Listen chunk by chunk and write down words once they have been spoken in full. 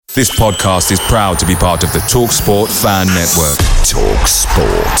This podcast is proud to be part of the TalkSport Fan Network.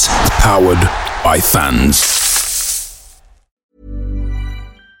 TalkSport. Powered by fans.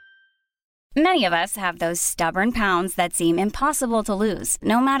 Many of us have those stubborn pounds that seem impossible to lose,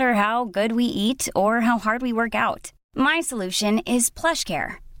 no matter how good we eat or how hard we work out. My solution is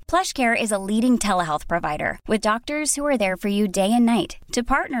PlushCare. PlushCare is a leading telehealth provider with doctors who are there for you day and night to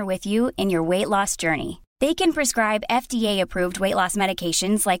partner with you in your weight loss journey. They can prescribe FDA-approved weight loss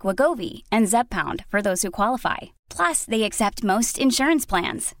medications like Wegovy and Zepbound for those who qualify. Plus, they accept most insurance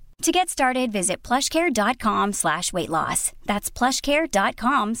plans. To get started, visit plushcare.com/weightloss. That's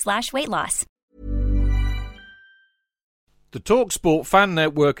plushcare.com/weightloss. The TalkSport Fan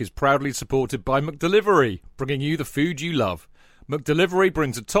Network is proudly supported by McDelivery, bringing you the food you love. McDelivery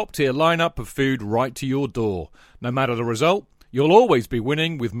brings a top-tier lineup of food right to your door. No matter the result, you'll always be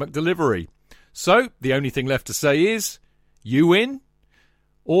winning with McDelivery. So, the only thing left to say is, you in?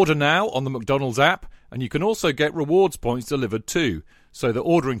 Order now on the McDonald's app, and you can also get rewards points delivered too, so that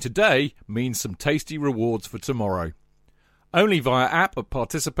ordering today means some tasty rewards for tomorrow. Only via app at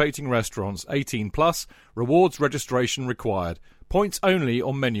participating restaurants. 18 plus, rewards registration required. Points only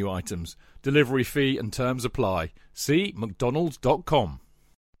on menu items. Delivery fee and terms apply. See mcdonalds.com.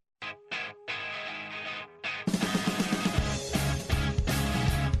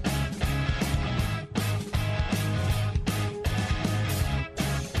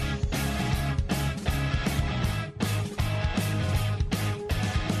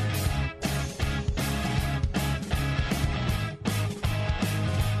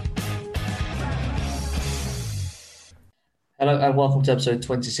 Hello and welcome to episode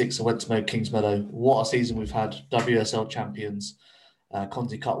 26 of Wentworth Kingsmeadow. What a season we've had. WSL champions,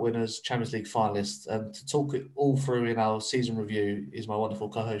 Conti Cup winners, Champions League finalists. And to talk it all through in our season review is my wonderful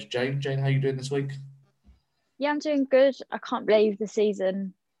co-host Jane. Jane, how are you doing this week? Yeah, I'm doing good. I can't believe the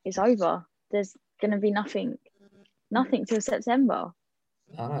season is over. There's going to be nothing till September.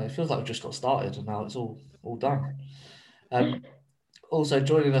 I know, it feels like we've just got started and now it's all done. Also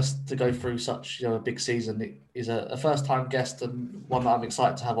joining us to go through such a big season is a first-time guest and one that I'm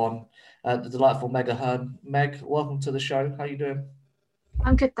excited to have on, the delightful Meg Ahern. Meg, welcome to the show. How are you doing?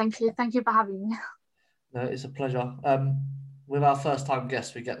 I'm good, thank you. Thank you for having me. No, it's a pleasure. With our first-time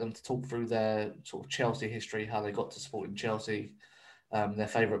guests, we get them to talk through their sort of Chelsea history, how they got to supporting Chelsea, their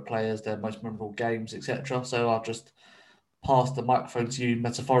favourite players, their most memorable games, etc. So I'll just pass the microphone to you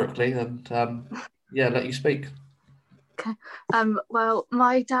metaphorically and let you speak. Okay. Well,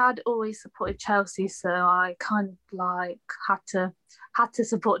 my dad always supported Chelsea, so I kind of had to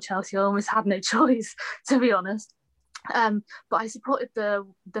support Chelsea. I almost had no choice, to be honest. But I supported the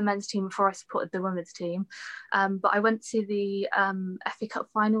men's team before I supported the women's team. But I went to the FA Cup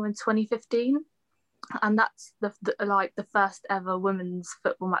final in 2015, and that's the first ever women's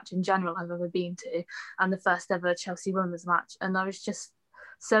football match in general I've ever been to, and the first ever Chelsea women's match. And I was just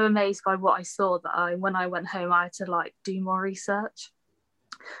so amazed by what I saw that when I went home, I had to do more research.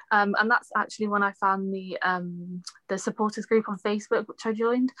 And that's actually when I found the supporters group on Facebook, which I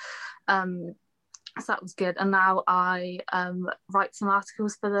joined. So that was good. And now I write some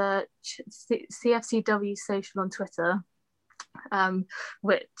articles for the CFCW social on Twitter,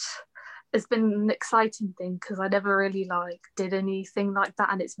 which has been an exciting thing because I never really did anything like that.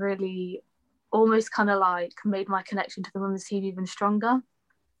 And it's really almost kind of made my connection to the women's team even stronger.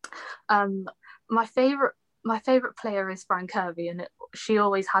 My favorite player is Fran Kirby, and she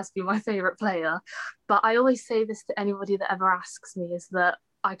always has been my favorite player. But I always say this to anybody that ever asks me, is that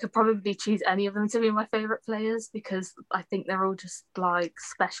I could probably choose any of them to be my favorite players because I think they're all just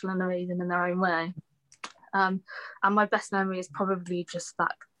special and amazing in their own way. And my best memory is probably just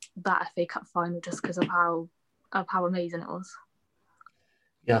that FA Cup final, just because of how amazing it was.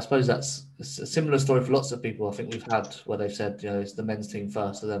 Yeah, I suppose that's a similar story for lots of people. I think we've had where they've said, it's the men's team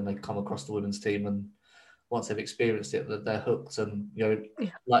first, and then they come across the women's team, and once they've experienced it, that they're hooked. And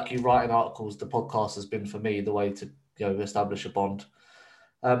like you write in articles, the podcast has been for me the way to establish a bond.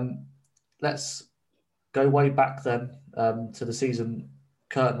 Let's go way back then to the season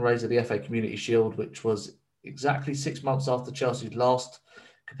curtain raiser of the FA Community Shield, which was exactly 6 months after Chelsea's last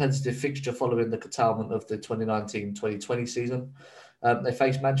competitive fixture following the curtailment of the 2019-2020 season. They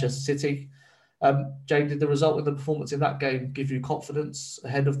faced Manchester City. Jane, did the result of the performance in that game give you confidence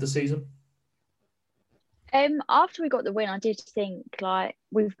ahead of the season? After we got the win, I did think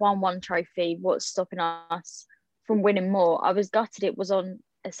we've won one trophy. What's stopping us from winning more? I was gutted it was on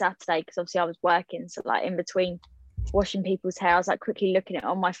a Saturday because obviously I was working. So in between washing people's hair, I was quickly looking at it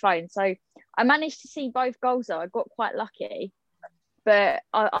on my phone. So I managed to see both goals though. I got quite lucky. But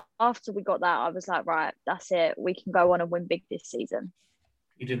after we got that, I was right, that's it. We can go on and win big this season.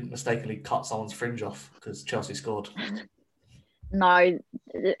 You didn't mistakenly cut someone's fringe off because Chelsea scored. No,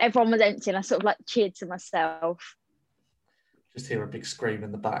 everyone was empty and I sort of like cheered to myself. Just hear a big scream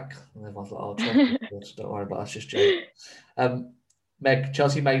in the back. And everyone's like, oh, Chelsea scored. Don't worry about us, just joking. Meg,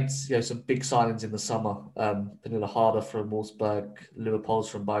 Chelsea made some big signings in the summer. Pernilla Harder from Wolfsburg, Leupolz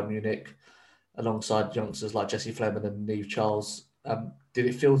from Bayern Munich, alongside youngsters like Jessie Fleming and Niamh Charles. Did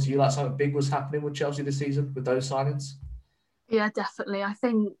it feel to you like something big was happening with Chelsea this season with those signings? Yeah, definitely. I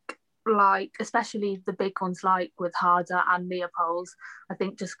think, like, especially the big ones like with Harder and Leupolz, I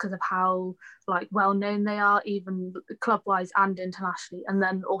think just because of how like well known they are, even club wise and internationally, and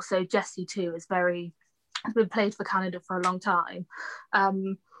then also Jessie too has been played for Canada for a long time. I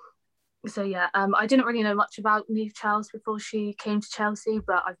didn't really know much about Niamh Charles before she came to Chelsea,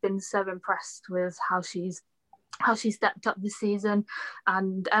 but I've been so impressed with how she stepped up this season,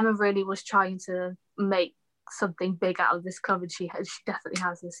 and Emma really was trying to make something big out of this club, and she definitely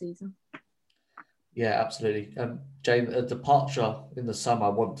has this season. Yeah, absolutely. Jane, a departure in the summer I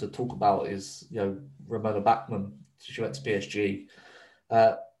want to talk about is Ramona Bachmann. She went to PSG.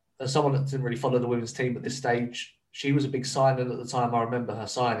 As someone that didn't really follow the women's team at this stage, she was a big signing at the time. I remember her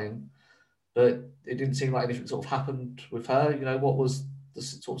signing, but it didn't seem like anything sort of happened with her. What was the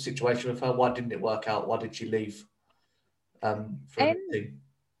sort of situation with her? Why didn't it work out? Why did she leave for the team?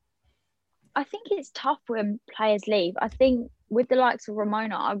 I think it's tough when players leave. I think with the likes of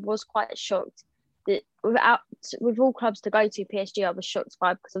Ramona, I was quite shocked that with all clubs to go to, PSG, I was shocked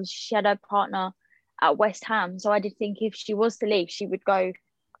by, because she had her partner at West Ham. So I did think if she was to leave, she would go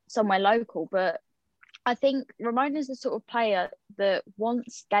somewhere local. But I think Ramona's the sort of player that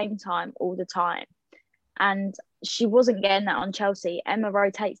wants game time all the time. And she wasn't getting that on Chelsea. Emma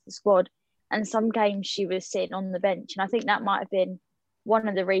rotates the squad, and some games she was sitting on the bench. And I think that might have been one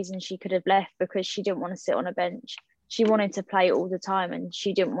of the reasons she could have left, because she didn't want to sit on a bench. She wanted to play all the time, and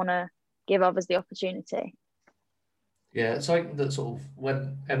she didn't want to give others the opportunity. Yeah, it's something that sort of,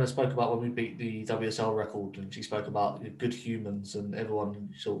 when Emma spoke about when we beat the WSL record, and she spoke about good humans and everyone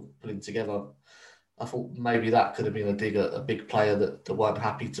sort of putting together, I thought maybe that could have been a dig at a big player that weren't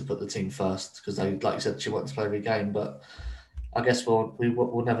happy to put the team first, because they, like you said, she wanted to play every game. But I guess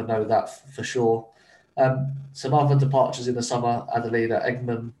we'll never know that for sure. Some other departures in the summer: Adelina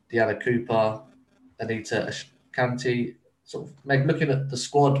Eggman, Deanna Cooper, Anita Ashanti. Sort of, Meg, looking at the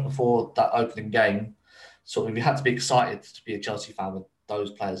squad before that opening game, sort of, you had to be excited to be a Chelsea fan with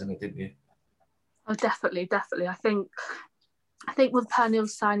those players in it, didn't you? Oh, definitely. I think with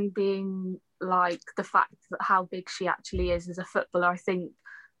Pernille's signing being like the fact that how big she actually is as a footballer, I think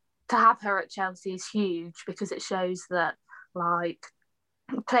to have her at Chelsea is huge, because it shows that like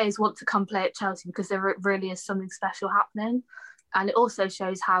players want to come play at Chelsea because there really is something special happening. And it also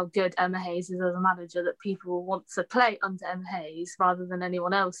shows how good Emma Hayes is as a manager, that people want to play under Emma Hayes rather than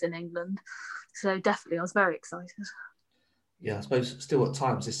anyone else in England. So definitely, I was very excited. Yeah, I suppose still at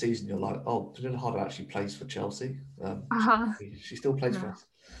times this season you're like, oh, Pernilla Harder actually plays for Chelsea. She still plays for us.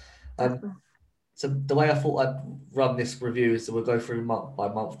 So the way I thought I'd run this review is that we'll go through month by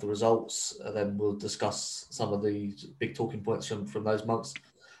month the results, and then we'll discuss some of the big talking points from those months.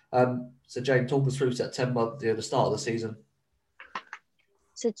 So Jane, talk us through September, the start of the season.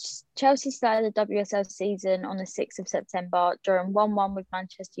 So Chelsea started the WSL season on the 6th of September, drawing 1-1 with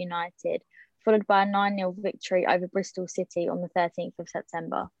Manchester United, followed by a 9-0 victory over Bristol City on the 13th of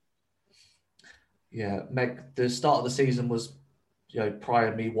September. Yeah, Meg, the start of the season was, prior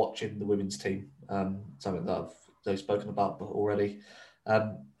to me watching the women's team, something that I've spoken about already.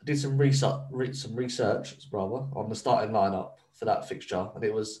 I did some research on the starting lineup for that fixture, and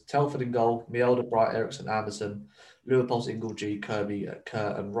it was Telford in goal, Mjelde, Bright, Eriksson, Anderson, Leupolz, Ingall, Kirby,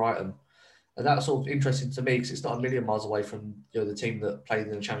 Kerr, and Wrighton. And that's sort of interesting to me because it's not a million miles away from the team that played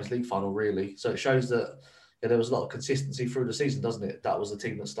in the Champions League final, really. So it shows that there was a lot of consistency through the season, doesn't it? That was the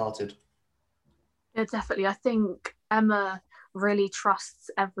team that started. Yeah, definitely. I think Emma really trusts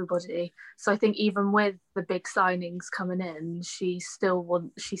everybody. So I think even with the big signings coming in, she still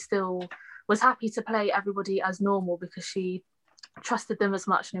was happy to play everybody as normal, because she trusted them as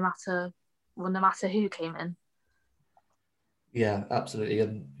much no matter who came in. Yeah, absolutely.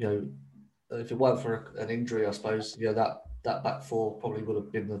 And if it weren't for an injury, I suppose that back four probably would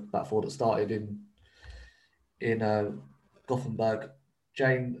have been the back four that started in Gothenburg.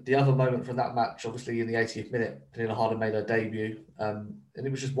 Jane, the other moment from that match, obviously in the 80th minute, Pernilla Harder made her debut, and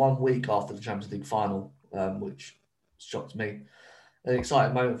it was just 1 week after the Champions League final, which shocked me. An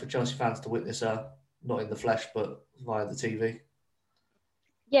exciting moment for Chelsea fans to witness her, not in the flesh, but via the TV.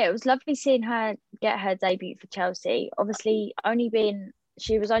 Yeah, it was lovely seeing her get her debut for Chelsea. Obviously,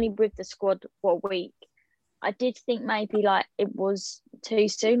 she was only with the squad for a week, I did think maybe like it was too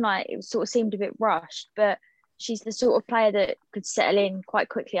soon, like it sort of seemed a bit rushed, but she's the sort of player that could settle in quite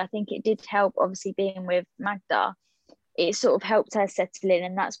quickly. I think it did help, obviously, being with Magda. It sort of helped her settle in,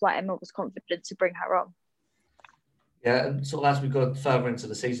 and that's why Emma was confident to bring her on. Yeah, and sort of as we got further into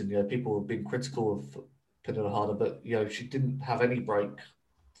the season, people have been critical of Pernille Harder, but she didn't have any break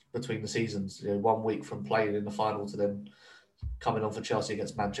between the seasons. 1 week from playing in the final to then coming on for Chelsea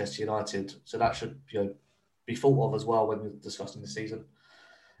against Manchester United. So that should be thought of as well when we're discussing the season.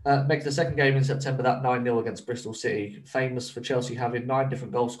 Next, the second game in September, that 9-0 against Bristol City, famous for Chelsea having 9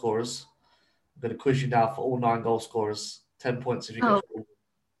 different goal scorers. I'm going to quiz you now for all 9 goal scorers. 10 points if you get all.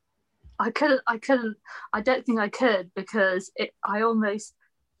 I don't think I could, because I almost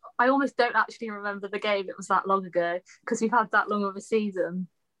don't actually remember the game. It was that long ago because we've had that long of a season.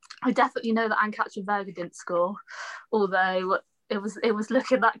 I definitely know that Anne-Catherine Berger didn't score, although it was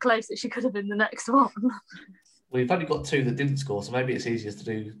looking that close that she could have been the next one. We've only got 2 that didn't score, so maybe it's easier to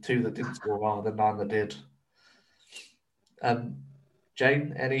do 2 that didn't score rather than 9 that did.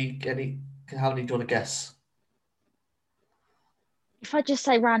 Jane, how many do you want to guess? If I just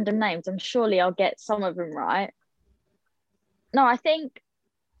say random names, I'm surely I'll get some of them right. No, I think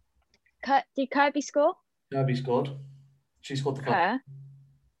did Kirby score? Kirby scored. She scored the Kerr.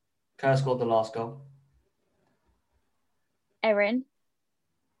 Kerr scored the last goal. Erin.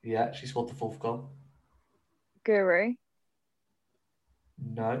 Yeah, she scored the 4th goal. Guru.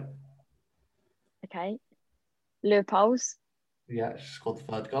 No. Okay. Leopolds. Yeah, she scored the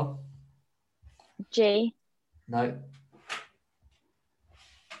 3rd goal. G. No.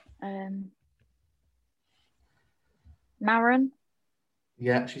 Maron.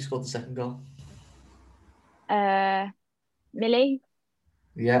 Yeah, she scored the 2nd goal. Millie.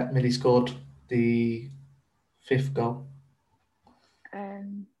 Yeah, Millie scored the 5th goal.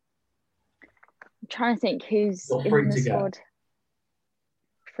 I'm trying to think who's Got in the squad.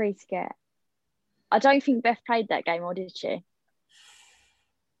 Free to get. I don't think Beth played that game, or did she?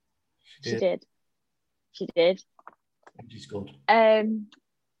 She did. And she scored.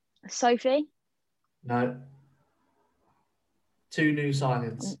 Sophie? No. 2 new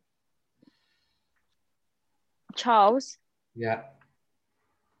signings. Charles? Yeah.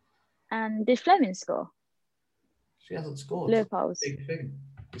 And did Fleming score? She hasn't scored. Leopolds. Big thing.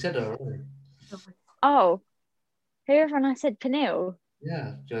 You said her already. Oh. Whoever I said Pernille.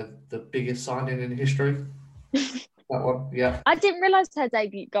 Yeah, the biggest signing in history. That one, yeah. I didn't realise her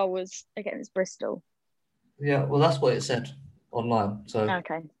debut goal was against Bristol. Yeah, well, that's what it said online. So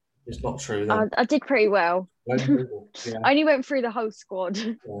okay. It's not true. Then. I did pretty well. Yeah. I only went through the whole squad.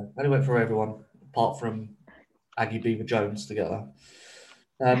 Yeah, I only went through everyone apart from Aggie Beaver Jones to get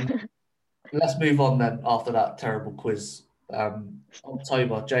that. Let's move on then after that terrible quiz.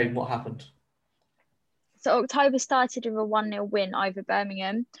 October, Jane, what happened? So October started with a 1-0 win over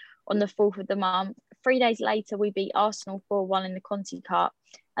Birmingham on the 4th of the month. 3 days later, we beat Arsenal 4-1 in the Conti Cup,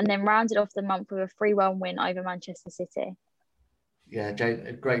 and then rounded off the month with a 3-1 win over Manchester City. Yeah, Jane,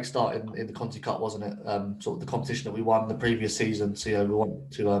 a great start in the Conti Cup, wasn't it? Sort of the competition that we won the previous season. So, we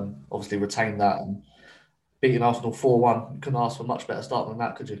want to obviously retain that, and beating Arsenal 4-1. You couldn't ask for a much better start than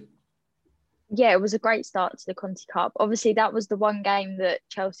that, could you? Yeah, it was a great start to the Conti Cup. Obviously, that was the one game that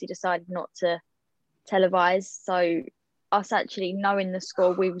Chelsea decided not to televise. So us actually knowing the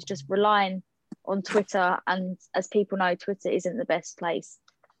score, we was just relying on Twitter. And as people know, Twitter isn't the best place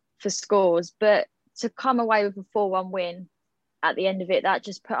for scores. But to come away with a 4-1 win at the end of it, that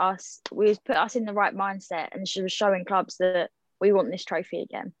just put us in the right mindset, and she was showing clubs that we want this trophy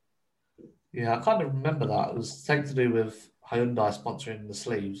again. Yeah, I kind of remember that. It was something to do with Hyundai sponsoring the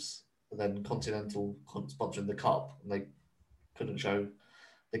sleeves, and then Continental sponsoring the cup, and they couldn't show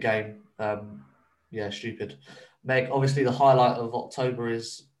the game. Yeah, stupid. Meg, obviously the highlight of October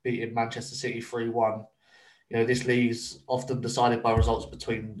is beating Manchester City 3-1. This league's often decided by results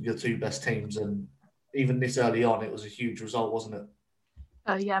between your 2 best teams, and even this early on, it was a huge result, wasn't it?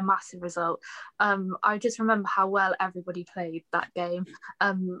 Yeah, massive result. I just remember how well everybody played that game.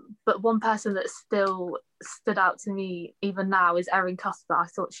 But one person that still stood out to me even now is Erin Cuthbert. I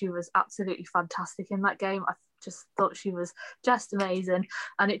thought she was absolutely fantastic in that game. I just thought she was just amazing.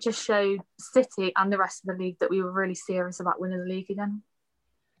 And it just showed City and the rest of the league that we were really serious about winning the league again.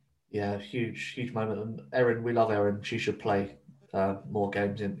 Yeah, huge moment. And Erin, we love Erin. She should play more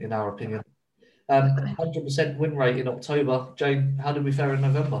games, in our opinion. 100% win rate in October. Jane, how did we fare in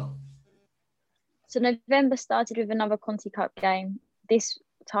November? So November started with another Conti Cup game. This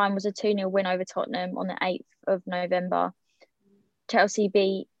time was a 2-0 win over Tottenham on the 8th of November. Chelsea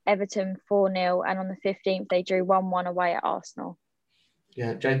beat Everton 4-0, and on the 15th they drew 1-1 away at Arsenal.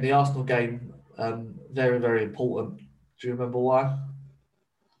 Yeah, Jane, the Arsenal game, very, very important. Do you remember why?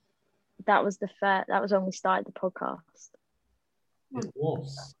 That was that was when we started the podcast. It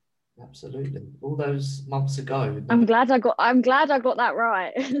was. Absolutely. All those months ago. I'm glad I got that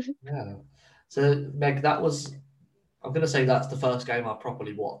right. Yeah. So, Meg, I'm going to say that's the first game I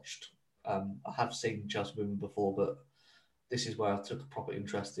properly watched. I have seen Chelsea Women before, but this is where I took a proper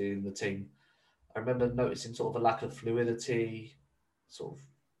interest in the team. I remember noticing sort of a lack of fluidity, sort of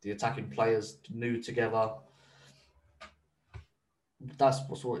the attacking players new together. That's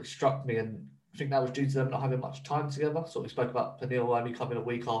what sort of struck me, and I think that was due to them not having much time together. So we spoke about Pernille only coming a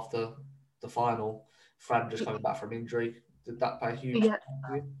week after the final, Fran just coming back from injury. Did that play a huge part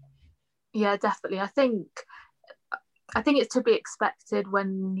for you? Yeah, definitely. I think it's to be expected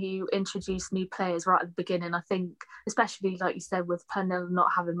when you introduce new players right at the beginning. I think, especially like you said, with Pernille not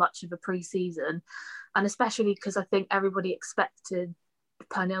having much of a pre-season, and especially because I think everybody expected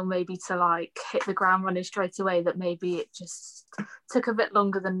Pernille maybe to like hit the ground running straight away, that maybe it just took a bit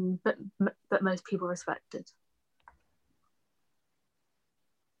longer than but most people respected.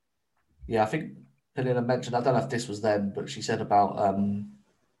 Yeah, I think Pernille mentioned, I don't know if this was then, but she said about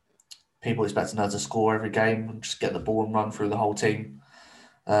people expecting her to score every game and just get the ball and run through the whole team.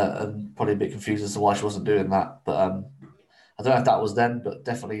 And probably a bit confused as to why she wasn't doing that. But I don't know if that was then, but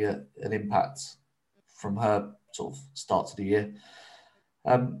definitely an impact from her sort of start to the year.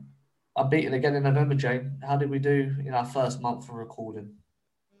 I'm beaten again in November, Jane. How did we do in our first month of recording?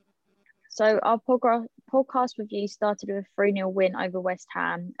 So our podcast review started with a 3-0 win over West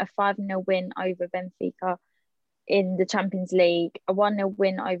Ham, a 5-0 win over Benfica in the Champions League, a 1-0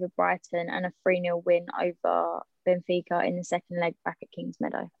 win over Brighton, and a 3-0 win over Benfica in the second leg back at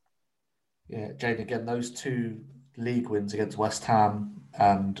Kingsmeadow. Yeah, Jane, again, those two league wins against West Ham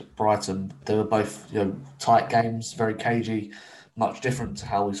and Brighton, they were both tight games, very cagey, much different to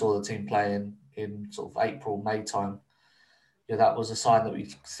how we saw the team playing in sort of April, May time. Yeah, that was a sign that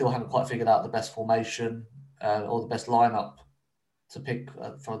we still haven't quite figured out the best formation or the best lineup to pick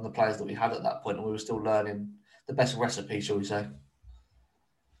from the players that we had at that point, and we were still learning the best recipe, shall we say.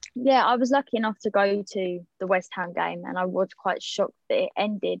 Yeah, I was lucky enough to go to the West Ham game, and I was quite shocked that it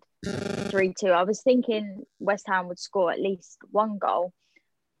ended 3-2. I was thinking West Ham would score at least one goal,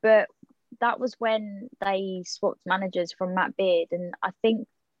 but that was when they swapped managers from Matt Beard, and I think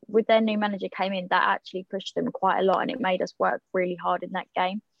with their new manager came in, that actually pushed them quite a lot, and it made us work really hard in that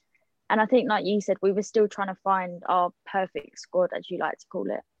game. And I think, like you said, we were still trying to find our perfect squad, as you like to call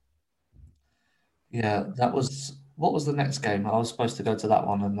it. Yeah, what was the next game? I was supposed to go to that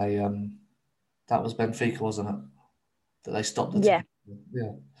one, and that was Benfica, wasn't it? That they stopped the team.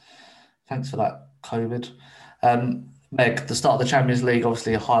 Yeah. Thanks for that, COVID. Meg, the start of the Champions League,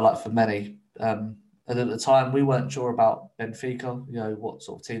 obviously a highlight for many. And at the time, we weren't sure about Benfica, what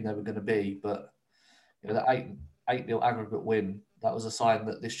sort of team they were going to be. But that 8-0 aggregate win, that was a sign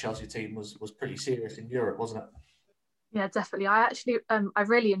that this Chelsea team was pretty serious in Europe, wasn't it? Yeah, definitely. I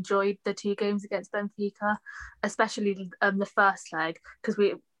really enjoyed the two games against Benfica, especially the first leg, because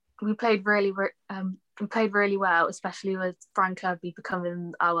we played really well, especially with Fran Kirby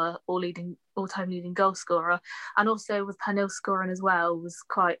becoming our all-time leading goal scorer, and also with Pernille scoring as well was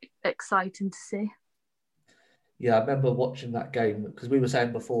quite exciting to see. Yeah, I remember watching that game because we were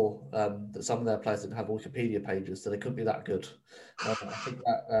saying before that some of their players didn't have Wikipedia pages, so they couldn't be that good. I think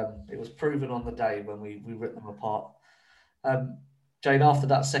that it was proven on the day when we ripped them apart. Jane, after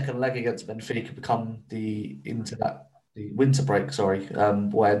that second leg against Benfica, the winter break,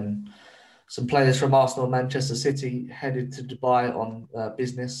 when some players from Arsenal and Manchester City headed to Dubai on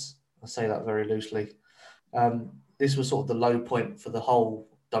business. I say that very loosely. This was sort of the low point for the whole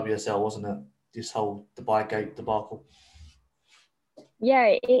WSL, wasn't it? This whole Dubai Gate debacle.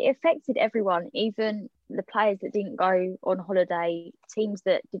 Yeah, it affected everyone, even the players that didn't go on holiday, teams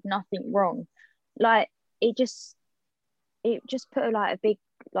that did nothing wrong. Like it just put a big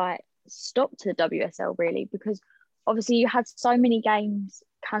stop to the WSL, really, because obviously you had so many games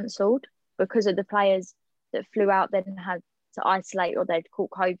cancelled because of the players that flew out then had to isolate or they'd caught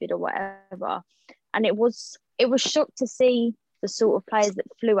COVID or whatever. And it was shocked to see the sort of players that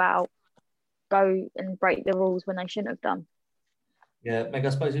flew out go and break the rules when they shouldn't have done. Yeah, Meg, I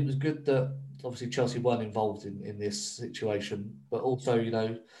suppose it was good that obviously Chelsea weren't involved in this situation, but also,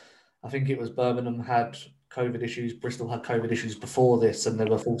 I think it was Birmingham had COVID issues, Bristol had COVID issues before this, and they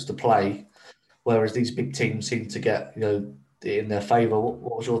were forced to play, whereas these big teams seem to get, in their favour.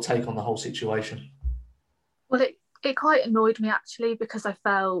 What was your take on the whole situation? Well, it quite annoyed me, actually, because I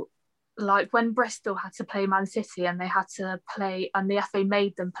felt like when Bristol had to play Man City and they had to play, and the FA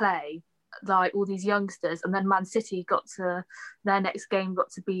made them play, like all these youngsters, and then Man City got to their next game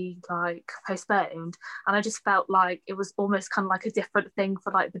got to be like postponed, and I just felt like it was almost kind of like a different thing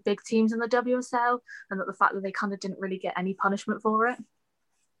for like the big teams in the WSL, and that the fact that they kind of didn't really get any punishment for it.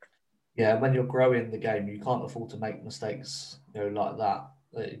 Yeah, when you're growing the game, you can't afford to make mistakes, like that.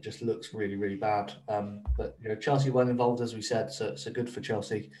 It just looks really, really bad. But Chelsea weren't involved, as we said, so good for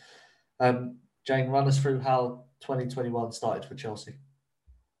Chelsea. Jane, run us through how 2021 started for Chelsea.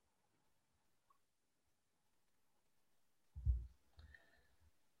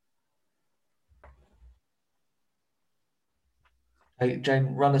 Hey,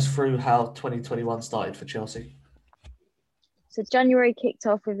 Jane, run us through how 2021 started for Chelsea. So January kicked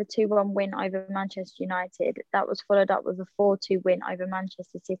off with a 2-1 win over Manchester United. That was followed up with a 4-2 win over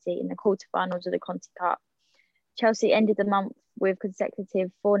Manchester City in the quarterfinals of the Conti Cup. Chelsea ended the month with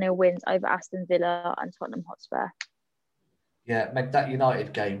consecutive 4-0 wins over Aston Villa and Tottenham Hotspur. Yeah, Meg, that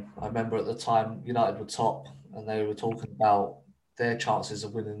United game, I remember at the time United were top and they were talking about their chances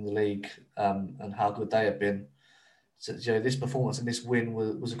of winning the league and how good they had been. So, this performance and this win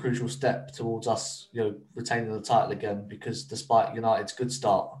was a crucial step towards us, retaining the title again, because despite United's good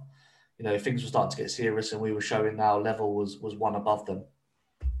start, things were starting to get serious and we were showing our level was one above them.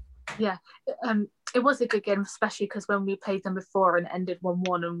 Yeah, it was a good game, especially because when we played them before and ended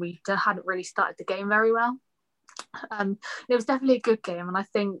 1-1 and we hadn't really started the game very well. It was definitely a good game, and I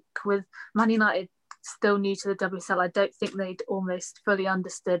think with Man United still new to the WSL, I don't think they'd almost fully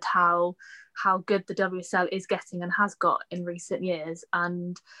understood how good the WSL is getting and has got in recent years.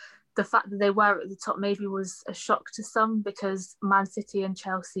 And the fact that they were at the top maybe was a shock to some, because Man City and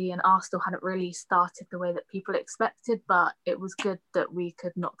Chelsea and Arsenal hadn't really started the way that people expected, but it was good that we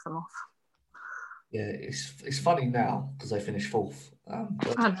could knock them off. Yeah, it's funny now because they finished fourth.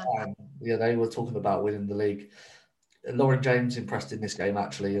 But at the time, they were talking about winning the league. Lauren James impressed in this game,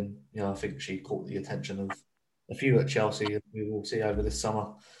 actually, and I think she caught the attention of a few at Chelsea, as we will see over this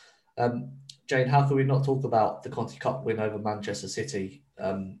summer. Jane, how can we not talk about the Conti Cup win over Manchester City?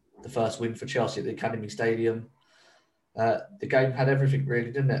 The first win for Chelsea at the Academy Stadium. The game had everything,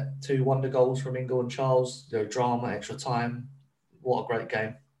 really, didn't it? 2 wonder goals from Ingle and Charles. Drama, extra time. What a great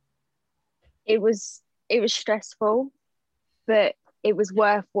game! It was stressful, but it was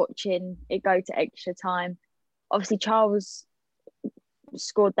worth watching it go to extra time. Obviously, Charles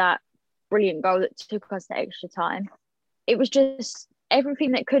scored that brilliant goal that took us to extra time. It was just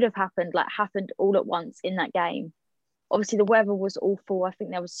everything that could have happened, happened all at once in that game. Obviously, the weather was awful. I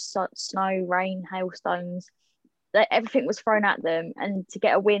think there was snow, rain, hailstones. Everything was thrown at them. And to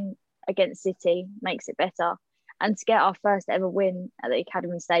get a win against City makes it better. And to get our first ever win at the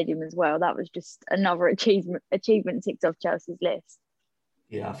Academy Stadium as well, that was just another achievement ticked off Chelsea's list.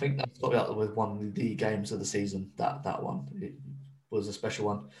 Yeah, I think that's got to be up with one of the games of the season, that one. It was a special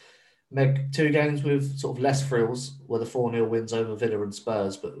one. Meg, 2 games with sort of less thrills were the 4-0 wins over Villa and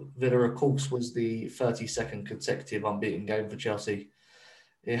Spurs, but Villa, of course, was the 32nd consecutive unbeaten game for Chelsea.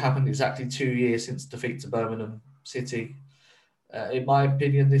 It happened exactly 2 years since defeat to Birmingham City. In my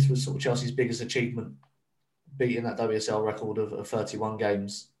opinion, this was sort of Chelsea's biggest achievement, beating that WSL record of 31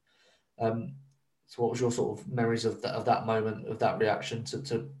 games. So what was your sort of memories of that moment, of that reaction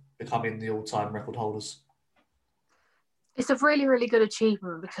to becoming the all-time record holders? It's a really, really good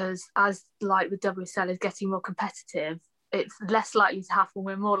achievement, because as the WSL is getting more competitive, it's less likely to happen.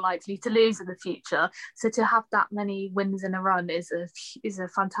 We're more likely to lose in the future. So to have that many wins in a run is a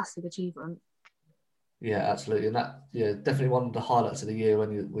fantastic achievement. Yeah, absolutely. And that, definitely one of the highlights of the year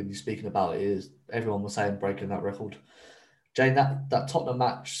when you're speaking about it is everyone was saying breaking that record. Jane, that Tottenham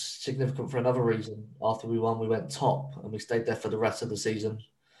match, significant for another reason. After we won, we went top and we stayed there for the rest of the season.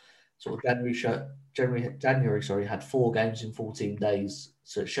 Sort of January had 4 games in 14 days.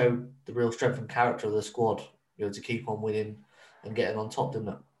 So it showed the real strength and character of the squad, to keep on winning and getting on top, didn't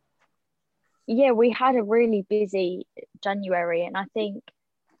it? Yeah, we had a really busy January, and I think,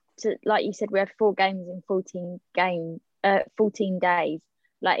 like you said, we had 4 games in 14 days.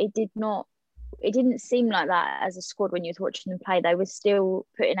 It didn't seem like that as a squad when you were watching them play. They were still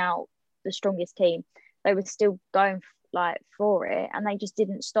putting out the strongest team. They were still going for it, and they just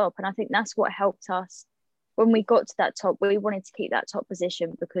didn't stop. And I think that's what helped us when we got to that top. We wanted to keep that top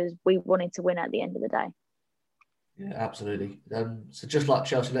position because we wanted to win at the end of the day. Yeah, absolutely. So just like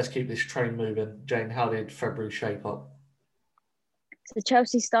Chelsea, let's keep this train moving. Jane, how did February shape up? So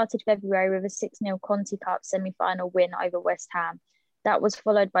Chelsea started February with a 6-0 Conti Cup semi-final win over West Ham. That was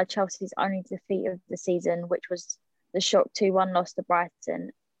followed by Chelsea's only defeat of the season, which was the shock 2-1 loss to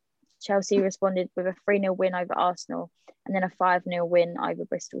Brighton. Chelsea responded with a 3-0 win over Arsenal and then a 5-0 win over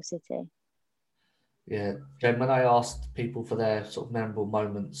Bristol City. Yeah, Jen, when I asked people for their sort of memorable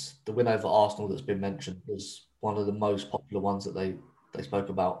moments, the win over Arsenal that's been mentioned was one of the most popular ones that they spoke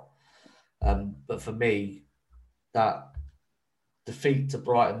about. But for me, that defeat to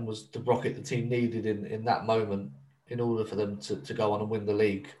Brighton was the rocket the team needed in that moment in order for them to go on and win the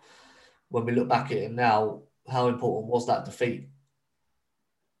league. When we look back at it now, how important was that defeat?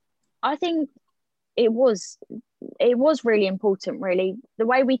 I think it was really important, really. The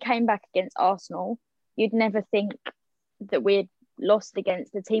way we came back against Arsenal, you'd never think that we'd lost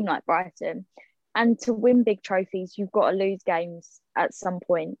against a team like Brighton. And to win big trophies, you've got to lose games at some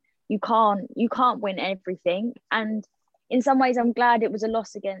point. You can't win everything. And in some ways, I'm glad it was a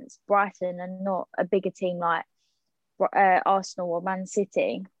loss against Brighton and not a bigger team like Arsenal or Man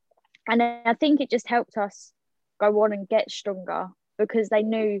City. And I think it just helped us go on and get stronger because they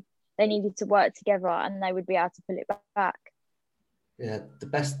knew they needed to work together and they would be able to pull it back. Yeah, the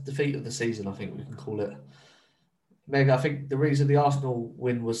best defeat of the season, I think we can call it. Meg, I think the reason the Arsenal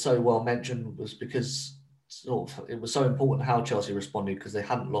win was so well mentioned was because it was so important how Chelsea responded because they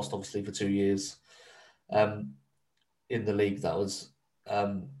hadn't lost, obviously, for 2 years in the league. That was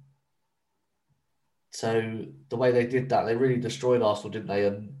so the way they did that, they really destroyed Arsenal, didn't they?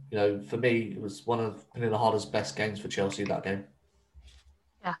 And for me, it was one of Pernilla Harder's best games for Chelsea that game.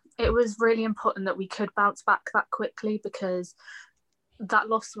 Yeah, it was really important that we could bounce back that quickly because that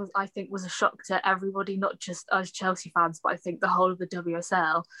loss I think was a shock to everybody, not just us Chelsea fans, but I think the whole of the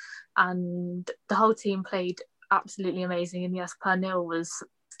WSL. And the whole team played absolutely amazing. And yes, Pernille was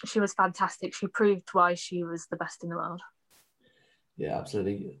fantastic. She proved why she was the best in the world. Yeah,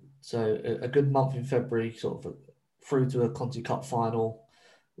 absolutely. So a good month in February, sort of through to a Conti Cup final,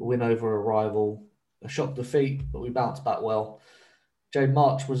 a win over a rival, a shock defeat, but we bounced back well. Jane,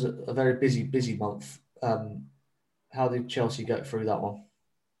 March was a very busy month. How did Chelsea get through that one?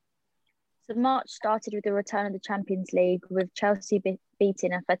 So March started with the return of the Champions League with Chelsea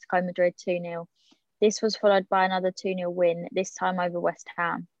beating Atletico Madrid 2-0. This was followed by another 2-0 win, this time over West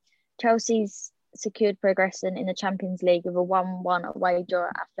Ham. Chelsea's secured progression in the Champions League with a 1-1 away draw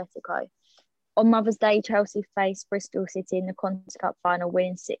at Atletico. On Mother's Day, Chelsea faced Bristol City in the Conti Cup final,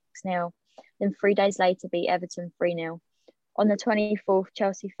 winning 6-0. Then 3 days later beat Everton 3-0. On the 24th,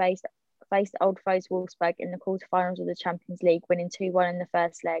 Chelsea faced old foes Wolfsburg in the quarterfinals of the Champions League, winning 2-1 in the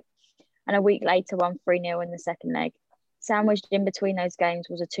first leg. And a week later, won 3-0 in the second leg. Sandwiched in between those games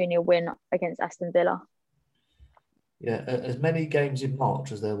was a 2-0 win against Aston Villa. Yeah, as many games in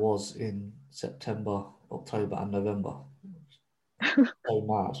March as there was in September, October and November. So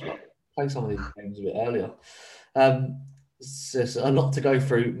March, but play some of these games a bit earlier. So a lot to go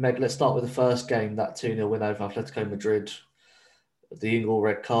through. Meg, let's start with the first game, that 2-0 win over Atletico Madrid. The Ingle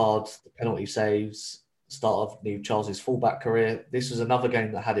red card, the penalty saves, start of new Chelsea's fullback career. This was another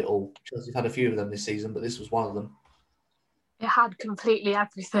game that had it all. Chelsea's had a few of them this season, but this was one of them. It had completely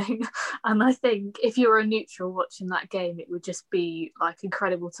everything. And I think if you were a neutral watching that game, it would just be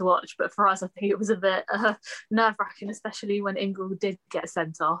incredible to watch. But for us, I think it was a bit nerve-wracking, especially when Ingle did get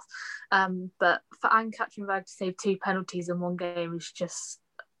sent off. But for Anne Katrinberg to save 2 penalties in one game is just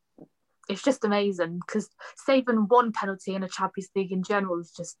amazing, because saving 1 penalty in a Champions League in general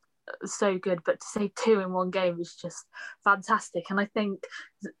is just so good, but to save 2 in one game is just fantastic. And I think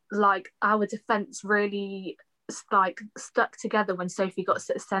our defence really stuck together when Sophie got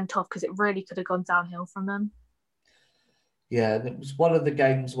sent off, because it really could have gone downhill from them. Yeah, and it was one of the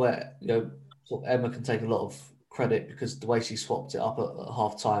games where sort of Emma can take a lot of credit because the way she swapped it up at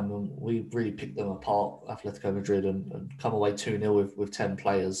half time, and we really picked them apart, Atletico Madrid, and come away 2-0 with 10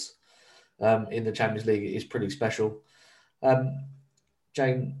 players in the Champions League is pretty special.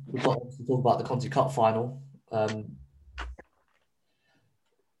 Jane, we've got to talk about the Conti Cup final.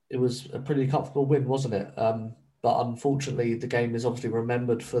 It was a pretty comfortable win, wasn't it? But unfortunately, the game is obviously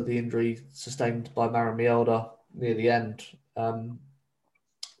remembered for the injury sustained by Maren Mjelde near the end. So,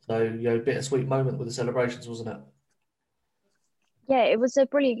 bittersweet moment with the celebrations, wasn't it? Yeah, it was a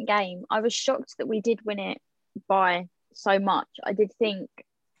brilliant game. I was shocked that we did win it by so much. I did think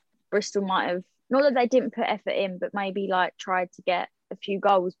Bristol might have, not that they didn't put effort in, but maybe tried to get a few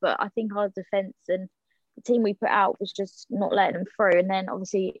goals. But I think our defence and the team we put out was just not letting them through. And then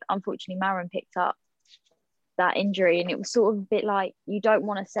obviously, unfortunately, Maren picked up that injury, and it was sort of a bit like you don't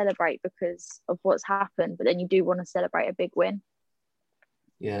want to celebrate because of what's happened, but then you do want to celebrate a big win.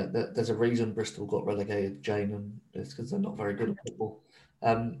 Yeah, there's a reason Bristol got relegated, Jane, and it's because they're not very good at football.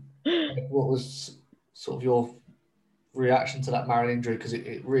 What was sort of your reaction to that Maren injury? Because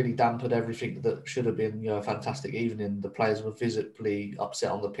it really dampened everything that should have been a fantastic evening. The players were visibly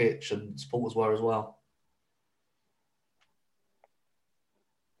upset on the pitch, and supporters were as well.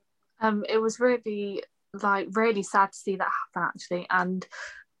 It was really really sad to see that happen actually, and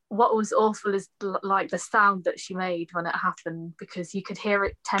what was awful is like the sound that she made when it happened, because you could hear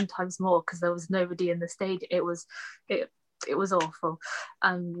it 10 times more because there was nobody in the stadium. It was awful.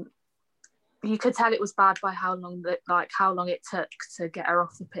 You could tell it was bad by how long it took to get her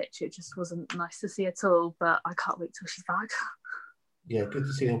off the pitch. It just wasn't nice to see at all, but I can't wait till she's back. Yeah, good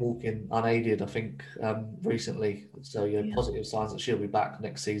to see her walking unaided, I think, recently. So, positive signs that she'll be back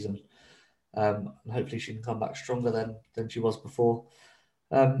next season. And hopefully she can come back stronger than she was before.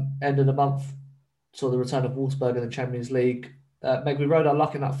 End of the month, saw the return of Wolfsburg in the Champions League. Meg, we rode our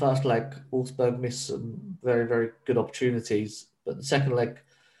luck in that first leg. Wolfsburg missed some very, very good opportunities. But the second leg,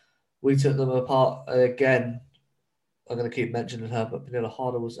 we took them apart again. I'm going to keep mentioning her, but Pernille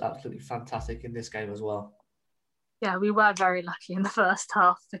Harder was absolutely fantastic in this game as well. Yeah, we were very lucky in the first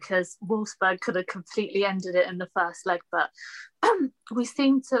half because Wolfsburg could have completely ended it in the first leg, but we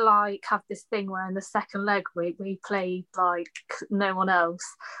seem to have this thing where in the second leg we played like no one else,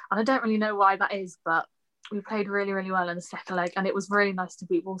 and I don't really know why that is, but we played really, really well in the second leg, and it was really nice to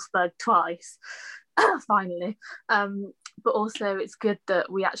beat Wolfsburg twice finally. But also it's good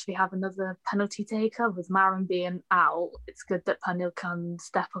that we actually have another penalty taker with Maren being out. It's good that Pernille can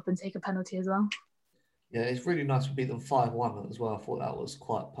step up and take a penalty as well. Yeah, it's really nice to beat them 5-1 as well. I thought that was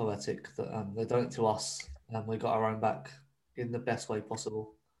quite poetic that they done it to us and we got our own back in the best way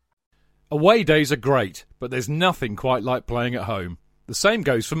possible. Away days are great, but there's nothing quite like playing at home. The same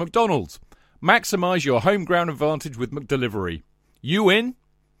goes for McDonald's. Maximise your home ground advantage with McDelivery. You in?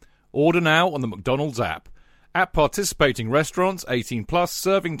 Order now on the McDonald's app. At participating restaurants, 18 plus,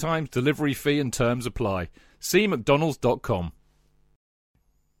 serving times, delivery fee and terms apply. See mcdonalds.com.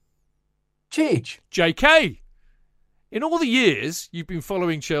 Chidge. JK, in all the years you've been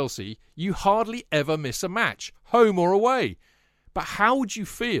following Chelsea, you hardly ever miss a match, home or away. But how would you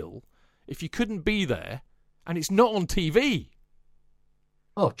feel if you couldn't be there and it's not on TV?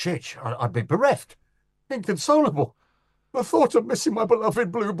 Oh, Chidge, I'd be bereft. Inconsolable. The thought of missing my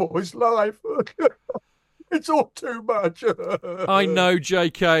beloved Blue Boys live. It's all too much. I know,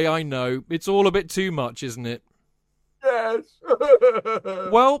 JK, I know. It's all a bit too much, isn't it? Yes.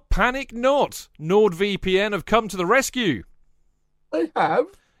 Well, panic not. NordVPN have come to the rescue. They have?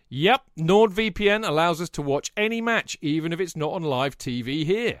 Yep, NordVPN allows us to watch any match, even if it's not on live TV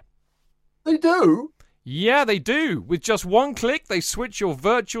here. They do? Yeah, they do. With just one click, they switch your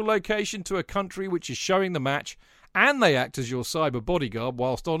virtual location to a country which is showing the match, and they act as your cyber bodyguard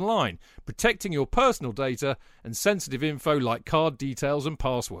whilst online, protecting your personal data and sensitive info like card details and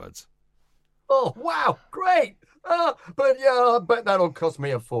passwords. Oh, wow, great. But yeah, I bet that'll cost me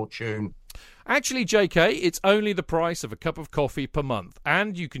a fortune. Actually, JK, it's only the price of a cup of coffee per month,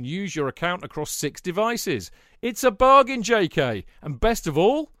 and you can use your account across 6 devices. It's a bargain, JK, and best of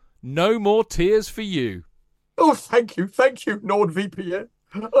all, no more tears for you. Oh, thank you, NordVPN.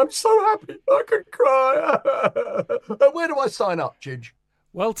 I'm so happy I could cry. Where do I sign up, Chidge?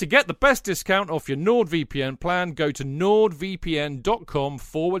 Well, to get the best discount off your NordVPN plan, go to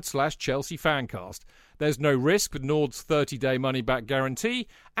nordvpn.com/Chelsea Fancast. There's no risk with Nord's 30-day money-back guarantee,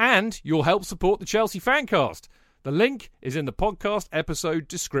 and you'll help support the Chelsea Fancast. The link is in the podcast episode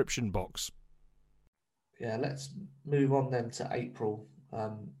description box. Yeah, let's move on then to April.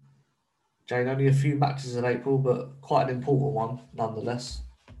 Jane, only a few matches in April, but quite an important one nonetheless.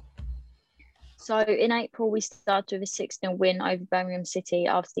 So in April, we started with a 6-0 win over Birmingham City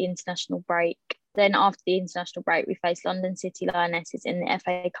after the international break. Then after the international break, we faced London City Lionesses in the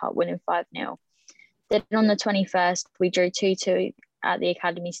FA Cup, winning 5-0. Then on the 21st, we drew 2-2 at the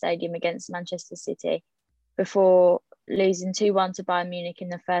Academy Stadium against Manchester City before losing 2-1 to Bayern Munich in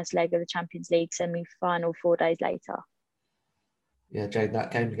the first leg of the Champions League semi-final 4 days later. Yeah, Jane,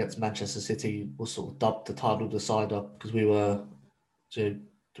 that game against Manchester City was sort of dubbed the title decider because we were,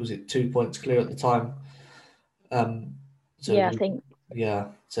 was it 2 points clear at the time? I think.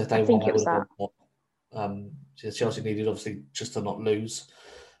 Yeah, so if they I think it was that. Chelsea needed obviously just to not lose.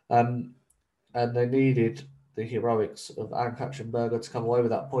 And they needed the heroics of Anne-Katrin Berger to come away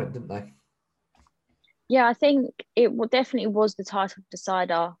with that point, didn't they? Yeah, I think it definitely was the title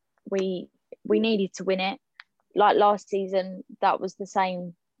decider. We needed to win it. Like last season, that was the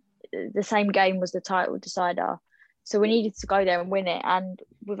same game was the title decider. So we needed to go there and win it. And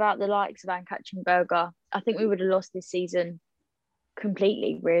without the likes of Anne-Katrin Berger, I think we would have lost this season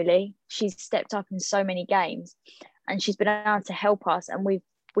completely, really. She's stepped up in so many games and she's been able to help us. And we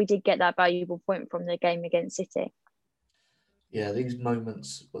did get that valuable point from the game against City. Yeah, these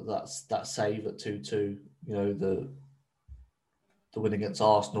moments, that save at 2-2, the win against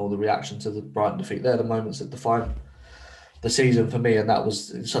Arsenal, the reaction to the Brighton defeat, they're the moments that define the season for me, and that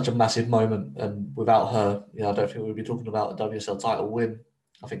was such a massive moment. And without her, I don't think we'd be talking about a WSL title win.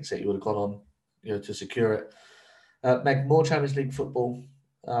 I think City would have gone on, to secure it. Meg, more Champions League football.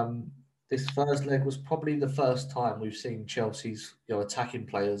 This first leg was probably the first time we've seen Chelsea's attacking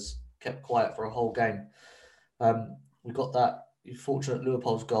players kept quiet for a whole game. We got that fortunate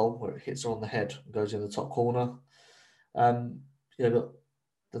Leopold's goal where it hits her on the head and goes in the top corner. But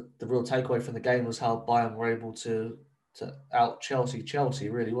the real takeaway from the game was how Bayern were able to out Chelsea,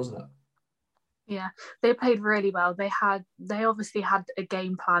 really, wasn't it? Yeah, they played really well. They obviously had a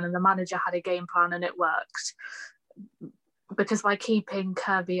game plan, and the manager had a game plan, and it worked. Because by keeping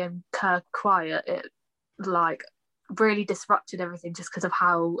Kirby and Kerr quiet, it really disrupted everything just because of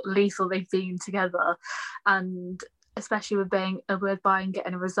how lethal they've been together, and especially with Bayern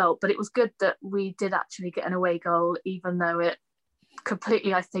getting a result. But it was good that we did actually get an away goal, even though it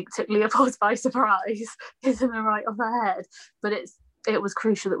completely, I think, took Leopold by surprise, hitting them right on the head. But it was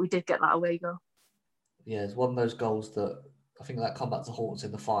crucial that we did get that away goal. Yeah, it's one of those goals that I think that come back to haunt us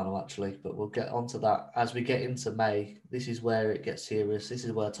in the final, actually. But we'll get onto that as we get into May. This is where it gets serious. This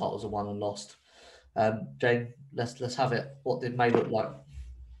is where titles are won and lost. Jane, let's have it. What did May look like?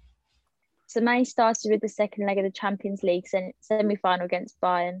 So May started with the second leg of the Champions League semi-final against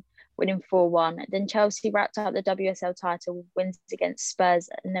Bayern, winning 4-1. Then Chelsea wrapped up the WSL title, wins against Spurs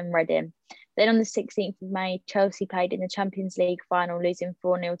and then Reading. Then on the 16th of May, Chelsea played in the Champions League final, losing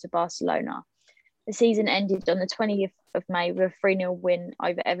 4-0 to Barcelona. The season ended on the 20th of May with a 3-0 win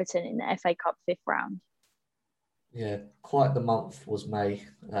over Everton in the FA Cup 5th round. Yeah, quite the month was May.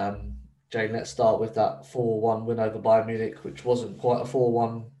 Jane, let's start with that 4-1 win over Bayern Munich, which wasn't quite a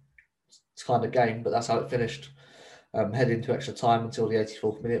 4-1 kind of game, but that's how it finished. Heading into extra time until the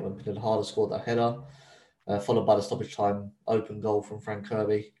 84th minute when Pernille Harder scored that header, followed by the stoppage time open goal from Frank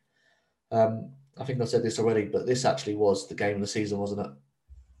Kirby. I think I said this already, but this actually was the game of the season, wasn't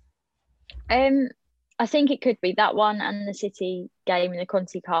it? I think it could be that one, and the City game in the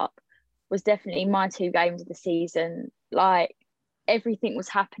Conti Cup was definitely my two games of the season. Everything was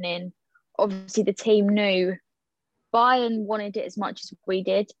happening. Obviously, the team knew Bayern wanted it as much as we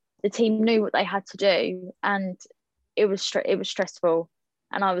did. The team knew what they had to do, and it was stressful.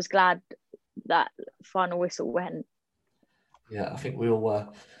 And I was glad that final whistle went. Yeah, I think we all were.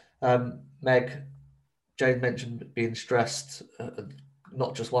 Meg, Jane mentioned being stressed.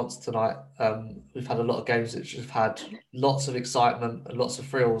 Not just once tonight. We've had a lot of games that have had lots of excitement and lots of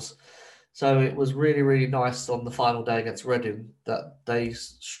thrills. So it was really, really nice on the final day against Reading that they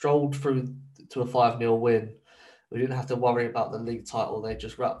strolled through to a 5-0 win. We didn't have to worry about the league title. They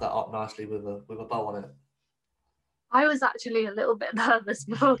just wrapped that up nicely with a bow on it. I was actually a little bit nervous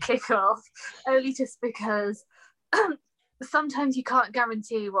before kick-off, only just because sometimes you can't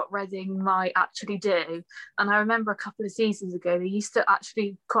guarantee what Reading might actually do. And I remember a couple of seasons ago, they used to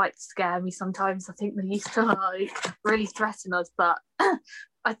actually quite scare me sometimes. I think they used to really threaten us. But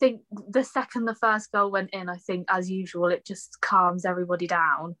I think the second the first goal went in, I think as usual, it just calms everybody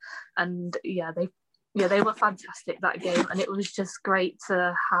down. And they were fantastic that game. And it was just great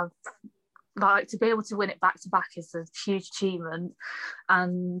to have, to be able to win it back to back is a huge achievement.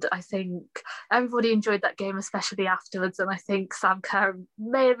 And I think everybody enjoyed that game, especially afterwards. And I think Sam Kerr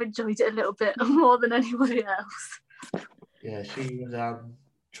may have enjoyed it a little bit more than anybody else. Yeah, she was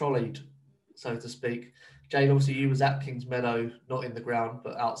trolleyed, so to speak. Jane, obviously you was at Kings Meadow, not in the ground,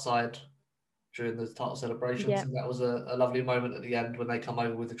 but outside during the title celebrations. Yeah. And that was a lovely moment at the end when they come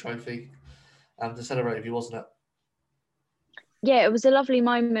over with the trophy to celebrate with you, wasn't it? Yeah, it was a lovely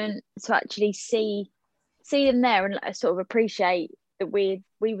moment to actually see them there and sort of appreciate that we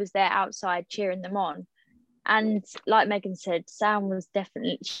was there outside cheering them on. And like Megan said, Sam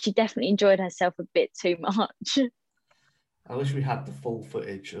she definitely enjoyed herself a bit too much. I wish we had the full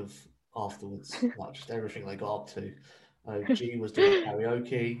footage of afterwards, just everything they got up to. G was doing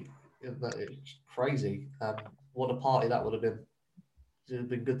karaoke. It's crazy. What a party that would have been. It would have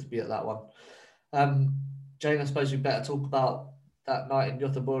been good to be at that one. Jane, I suppose we better talk about that night in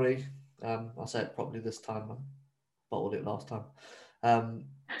Göteborg. I'll say it properly this time. I bottled it last time.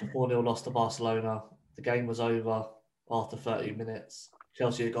 4-0 loss to Barcelona. The game was over after 30 minutes.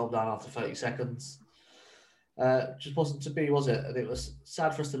 Chelsea a goal down after 30 seconds. Just wasn't to be, was it? And it was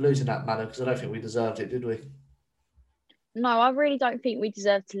sad for us to lose in that manner because I don't think we deserved it, did we? No, I really don't think we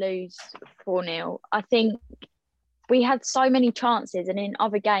deserved to lose 4-0. I think we had so many chances, and in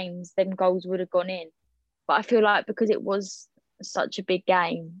other games, them goals would have gone in. But I feel like because it was such a big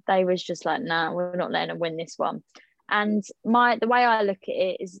game, they was just like, nah, we're not letting them win this one. And the way I look at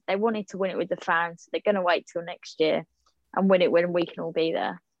it is they wanted to win it with the fans. So they're going to wait till next year and win it when we can all be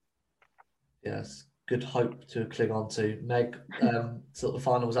there. Yes, good hope to cling on to. Meg, sort of the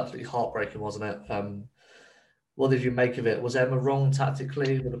final was absolutely heartbreaking, wasn't it? What did you make of it? Was Emma wrong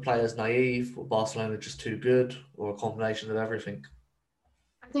tactically? Were the players naive? Were Barcelona just too good? Or a combination of everything?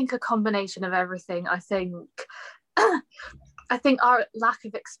 I think a combination of everything. I think I think our lack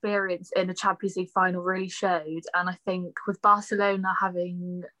of experience in a Champions League final really showed. And I think with Barcelona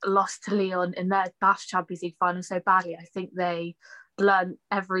having lost to Lyon in their last Champions League final so badly, I think they learned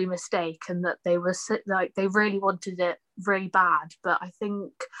every mistake and that they were like they really wanted it really bad. But I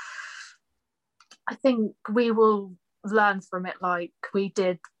think we will learn from it like we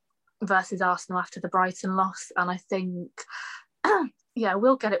did versus Arsenal after the Brighton loss. And I think, yeah,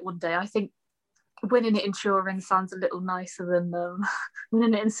 we'll get it one day. I think winning it in Turin sounds a little nicer than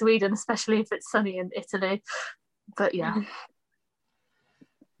winning it in Sweden, especially if it's sunny in Italy. But yeah.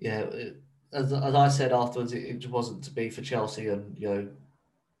 Yeah, as I said afterwards, it wasn't to be for Chelsea, and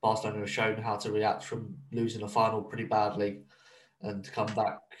Barcelona have shown how to react from losing a final pretty badly and to come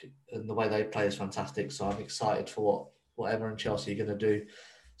back, and the way they play is fantastic. So I'm excited for what Emma and Chelsea are going to do,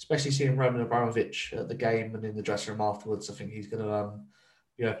 especially seeing Roman Abramovich at the game and in the dressing room afterwards. I think he's going to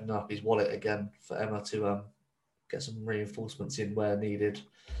be opening up his wallet again for Emma to get some reinforcements in where needed.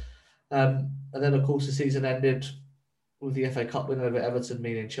 And then, of course, the season ended with the FA Cup win over Everton,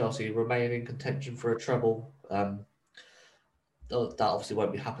 meaning Chelsea remain in contention for a treble. That obviously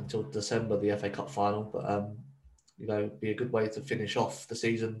won't be happening until December, the FA Cup final, but be a good way to finish off the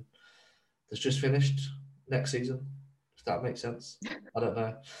season that's just finished next season, if that makes sense. I don't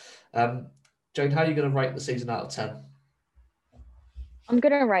know. Jane, how are you going to rate the season out of 10? I'm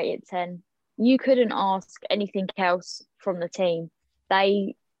going to rate it 10. You couldn't ask anything else from the team.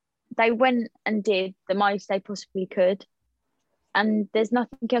 They went and did the most they possibly could, and there's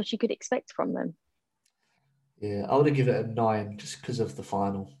nothing else you could expect from them. Yeah, I would have given it a 9 just because of the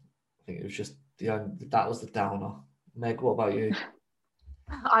final. I think it was just that was the downer. Meg, what about you?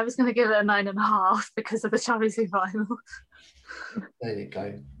 I was going to give it a 9.5 because of the Champions League final. There you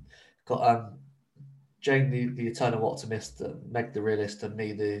go. Got Jane, the eternal optimist, Meg the realist, and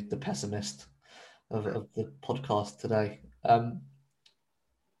me the pessimist of the podcast today.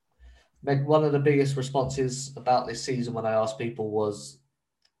 Meg, one of the biggest responses about this season when I asked people was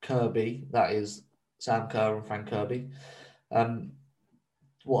Kirby, that is Sam Kerr and Frank Kirby.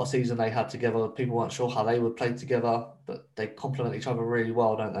 What a season they had together. People weren't sure how they would play together, but they complement each other really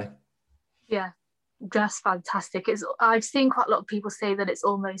well, don't they? Yeah, just fantastic. I've seen quite a lot of people say that it's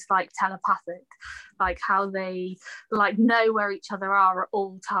almost like telepathic, like how they know where each other are at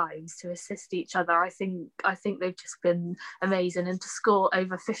all times to assist each other. I think they've just been amazing, and to score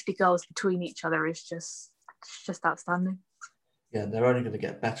over 50 goals between each other is just outstanding. Yeah, and they're only going to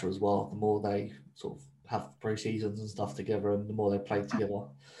get better as well the more they sort of have pre-seasons and stuff together, and the more they play together.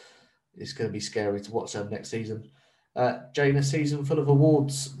 It's going to be scary to watch them next season. Jane, a season full of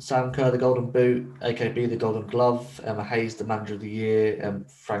awards. Sam Kerr, the Golden Boot, AKB, the Golden Glove, Emma Hayes, the Manager of the Year,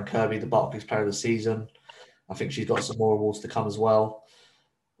 and Frank Kirby, the Barclays Player of the Season. I think she's got some more awards to come as well.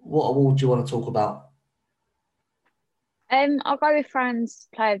 What award do you want to talk about? I'll go with Fran's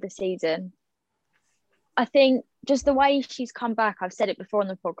Player of the Season. I think just the way she's come back, I've said it before on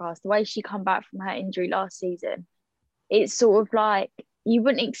the podcast, the way she come back from her injury last season, it's sort of like you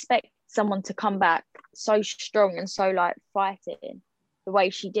wouldn't expect someone to come back so strong and so fighting the way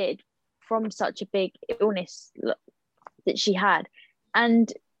she did from such a big illness that she had.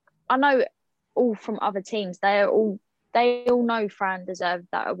 And I know all from other teams, they all know Fran deserved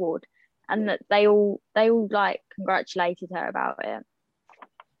that award, and that they all congratulated her about it.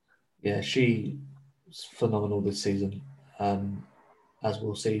 Yeah, she was phenomenal this season, as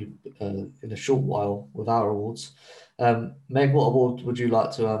we'll see in a short while with our awards. Meg, what award would you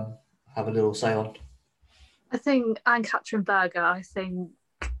like to have a little say on? I think Ann-Katrin Berger. I think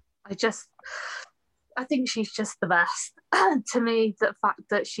she's just the best. To me, the fact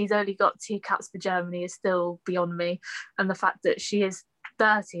that she's only got 2 caps for Germany is still beyond me, and the fact that she is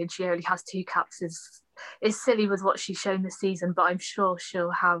 30 and she only has 2 caps is silly with what she's shown this season. But I'm sure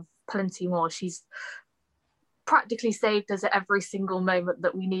she'll have plenty more. She's practically saved us at every single moment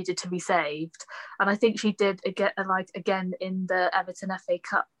that we needed to be saved, and I think she did again in the Everton FA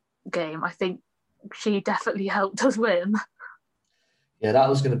Cup game. I think she definitely helped us win. Yeah, that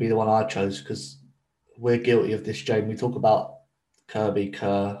was going to be the one I chose because we're guilty of this, Jane. We talk about Kirby,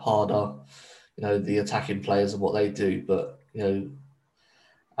 Kerr, Harder, the attacking players and what they do, but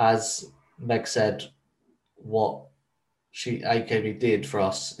as Meg said, what AKB did for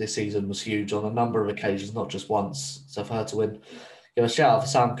us this season was huge on a number of occasions, not just once. So for her to win, give a shout out for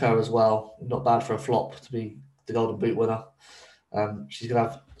Sam Kerr as well. Not bad for a flop to be the Golden Boot winner. She's going to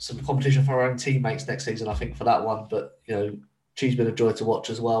have some competition for her own teammates next season, I think, for that one. But, you know, she's been a joy to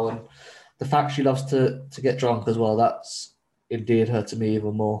watch as well. And the fact she loves to get drunk as well, that's endeared her to me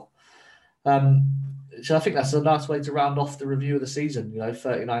even more. So I think that's a nice way to round off the review of the season. You know,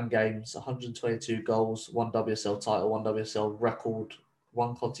 39 games, 122 goals, one WSL title, one WSL record,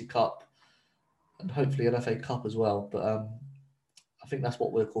 one Conti Cup, and hopefully an FA Cup as well. But I think that's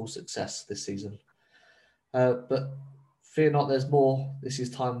what we'll call success this season. But fear not, there's more. This is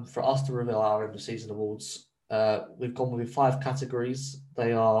time for us to reveal our end of season awards. We've gone with 5 categories.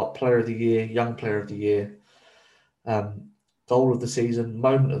 They are Player of the Year, Young Player of the Year, Goal of the Season,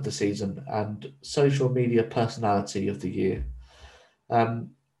 Moment of the Season, and Social Media Personality of the Year.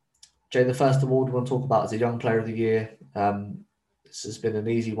 Jay, the first award we want to talk about is a Young Player of the Year. This has been an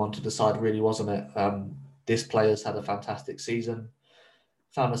easy one to decide, really, wasn't it? This player's had a fantastic season.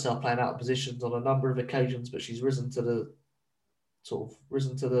 Found herself playing out of positions on a number of occasions, but she's risen to the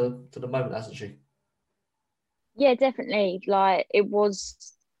moment, hasn't she? Yeah, definitely. Like it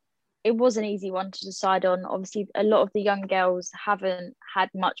was an easy one to decide on. Obviously, a lot of the young girls haven't had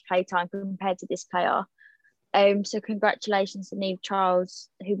much playtime compared to this player. So congratulations to Niamh Charles,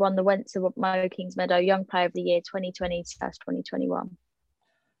 who won the Wentworth Mo Kings Meadow Young Player of the Year 2020/2021.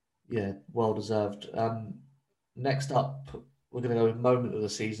 Yeah, well deserved. Next up, we're going to go with Moment of the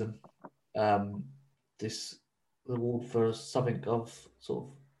Season. This award for something of sort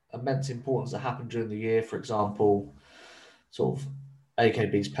of immense importance that happened during the year. For example, sort of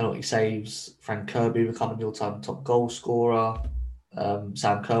AKB's penalty saves, Fran Kirby becoming the all-time top goal scorer,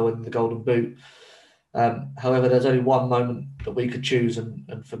 Sam Kerwin the Golden Boot. However, there's only one moment that we could choose,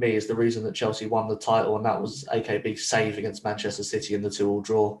 and for me is the reason that Chelsea won the title, and that was AKB's save against Manchester City in the 2-2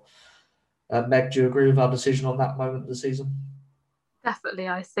 draw. Meg, do you agree with our decision on that moment of the season? Definitely,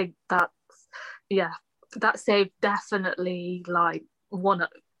 I think that save definitely like won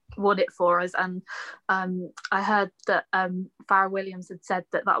it for us. And I heard that Farrah Williams had said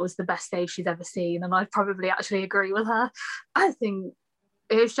that was the best save she's ever seen, and I probably actually agree with her. I think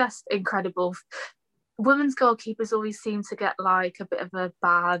it was just incredible. Women's goalkeepers always seem to get like a bit of a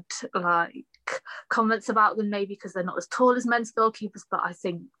bad like comments about them, maybe because they're not as tall as men's goalkeepers, but I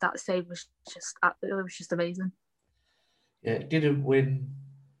think that save was just amazing. Yeah, it didn't win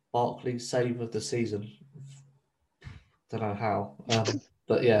Barclays Save of the Season. Don't know how,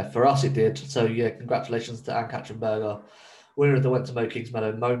 but yeah, for us it did. So yeah, congratulations to Anne Katzenberger, winner of the Wentworth Mo Kings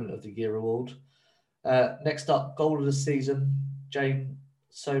Meadow Moment of the Year award. Next up, Goal of the Season. Jane,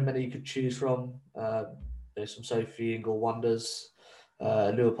 so many you could choose from. There's some Sophie Ingle wonders,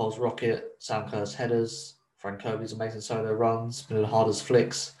 Leopold's rocket, Sam Kerr's headers, Fran Kirby's amazing solo runs, Manila Harder's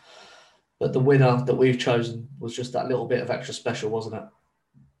flicks. But the winner that we've chosen was just that little bit of extra special, wasn't it?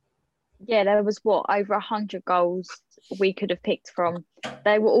 Yeah, there was over 100 goals we could have picked from.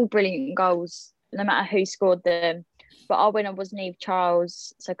 They were all brilliant goals, no matter who scored them. But our winner was Niamh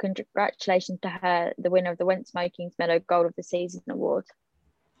Charles. So congratulations to her, the winner of the Wentworth Mo Kings Meadow Goal of the Season award.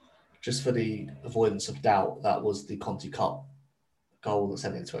 Just for the avoidance of doubt, that was the Conti Cup goal that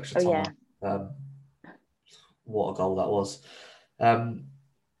sent it to extra time. Yeah. What a goal that was.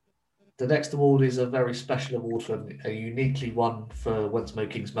 The next award is a very special award for a uniquely one for Wentworth Mo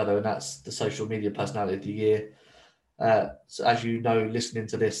Kings Meadow, and that's the Social Media Personality of the Year. So as you know, listening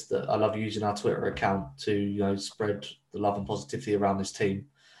to this, that I love using our Twitter account to spread the love and positivity around this team,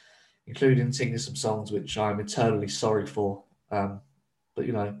 including singing some songs which I'm eternally sorry for. But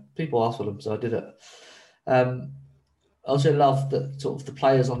people asked for them, so I did it. I also love that sort of the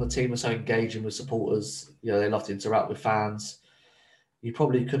players on the team are so engaging with supporters. They love to interact with fans. You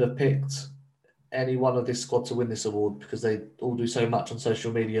probably could have picked any one of this squad to win this award because they all do so much on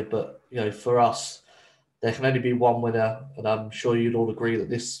social media. But, for us, there can only be one winner. And I'm sure you'd all agree that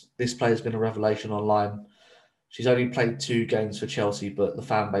this player's been a revelation online. She's only played 2 games for Chelsea, but the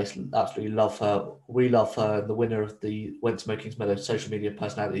fan base absolutely love her. We love her. And the winner of the Wentworth Mo Kings Meadow Social Media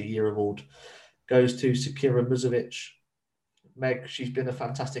Personality of the Year award goes to Sakira Muzovic. Meg, she's been a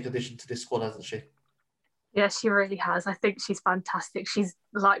fantastic addition to this squad, hasn't she? Yeah, she really has. I think she's fantastic. She's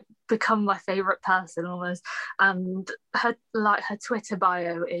like become my favourite person almost. And her Twitter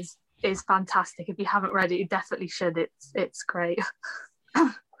bio is fantastic. If you haven't read it, you definitely should. It's great.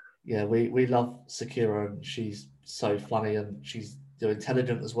 Yeah, we love Sakira, and she's so funny, and she's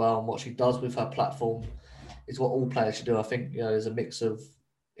intelligent as well. And what she does with her platform is what all players should do. I think there's a mix of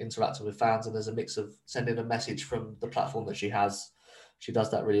interacting with fans, and there's a mix of sending a message from the platform that she has. She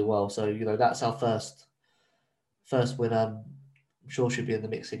does that really well. So that's our first winner. I'm sure she'll be in the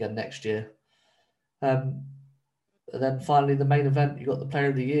mix again next year. And then finally, the main event, you've got the Player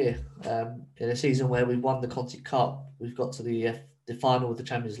of the Year. In a season where we've won the Conti Cup, we've got to the the final of the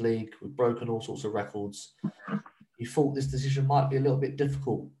Champions League. We've broken all sorts of records. You thought this decision might be a little bit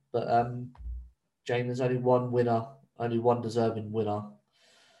difficult, but Jane, there's only one winner, only one deserving winner.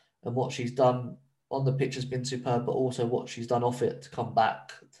 And what she's done on the pitch has been superb, but also what she's done off it to come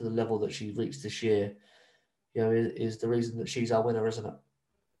back to the level that she reached this year, is the reason that she's our winner, isn't it?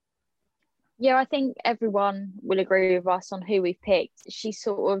 Yeah, I think everyone will agree with us on who we've picked. She's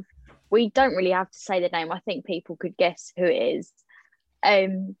sort of, we don't really have to say the name. I think people could guess who it is.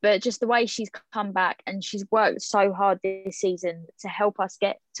 But just the way she's come back, and she's worked so hard this season to help us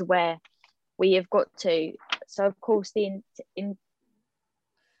get to where we have got to. So, of course,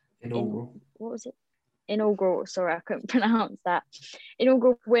 inaugural, sorry, I couldn't pronounce that.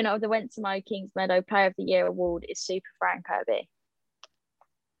 Inaugural winner of the Wentworth Kings Meadow Player of the Year award is Super Fran Kirby.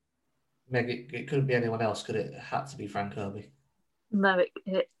 Meg, it couldn't be anyone else, could it? It had to be Fran Kirby. No,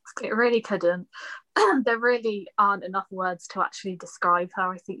 it really couldn't. There really aren't enough words to actually describe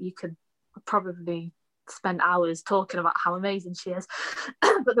her. I think you could probably spend hours talking about how amazing she is.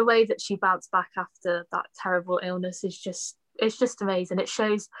 But the way that she bounced back after that terrible illness is just amazing. It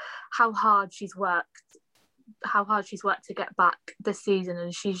shows how hard she's worked to get back this season,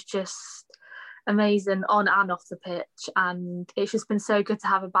 and she's just amazing on and off the pitch. And it's just been so good to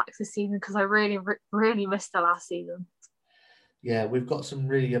have her back this season, because I really, really missed her last season. Yeah, we've got some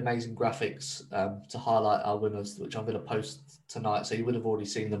really amazing graphics to highlight our winners, which I'm going to post tonight. So you would have already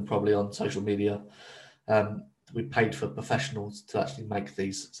seen them probably on social media. We paid for professionals to actually make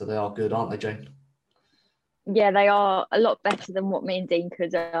these, so they are good, aren't they, Jane? Yeah, they are a lot better than what me and Dean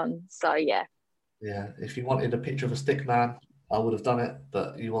could have done. So, yeah. Yeah, if you wanted a picture of a stick man, I would have done it,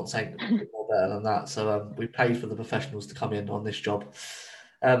 but you want something a bit more better than that. So we paid for the professionals to come in on this job.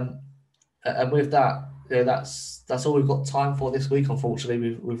 And with that, that's all we've got time for this week.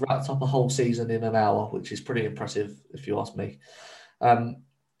 Unfortunately, we've wrapped up a whole season in an hour, which is pretty impressive, if you ask me.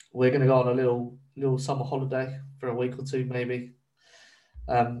 We're going to go on a little summer holiday for a week or two, maybe.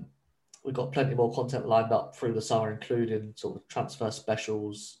 We've got plenty more content lined up through the summer, including sort of transfer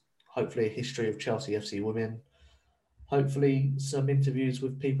specials, hopefully a history of Chelsea FC women, hopefully some interviews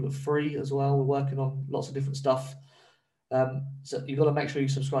with people at Free as well. We're working on lots of different stuff. So you've got to make sure you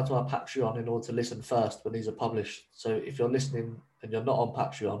subscribe to our Patreon in order to listen first when these are published. So if you're listening and you're not on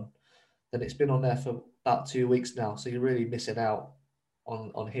Patreon, then it's been on there for about 2 weeks now. So you're really missing out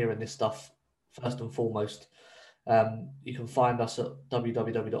on hearing this stuff first and foremost. You can find us at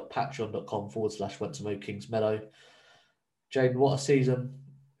www.patreon.com/Wentworth Kings Meadow. Jane, what a season.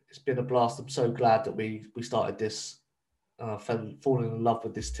 It's been a blast. I'm so glad that we started this. Falling in love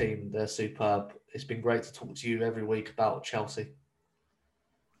with this team. They're superb. It's been great to talk to you every week about Chelsea.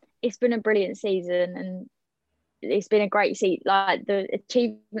 It's been a brilliant season, and it's been a great season. Like the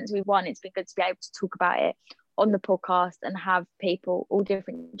achievements we've won, it's been good to be able to talk about it on the podcast and have people, all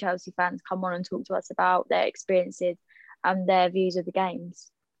different Chelsea fans, come on and talk to us about their experiences and their views of the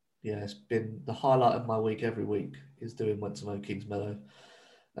games. Yeah, it's been the highlight of my week every week is doing Wentworth Kings Meadow,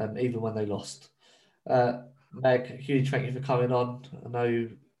 even when they lost. Meg, huge thank you for coming on. I know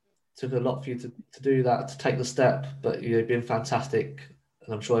it took a lot for you to do that, to take the step, but you've been fantastic.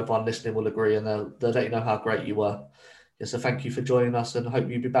 And I'm sure everyone listening will agree, and they'll let you know how great you were. Yeah, so thank you for joining us, and I hope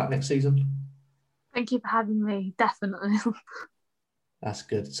you'll be back next season. Thank you for having me, definitely. That's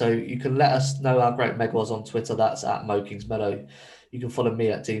good. So you can let us know how great Meg was on Twitter. That's at Mo Kings Meadow. You can follow me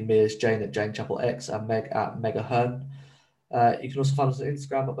at Dean Mears, Jane at Jane Chapel X, and Meg at Mega Hearn. You can also find us on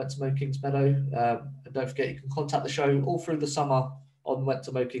Instagram at Wentworth Kings Meadow. And don't forget, you can contact the show all through the summer on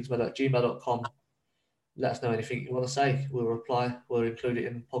wentworthkingsmeadow@gmail.com. Let us know anything you want to say. We'll reply. We'll include it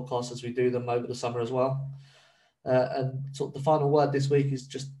in podcasts as we do them over the summer as well. And sort of the final word this week is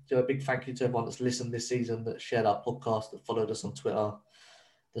just a big thank you to everyone that's listened this season, that shared our podcast, that followed us on Twitter,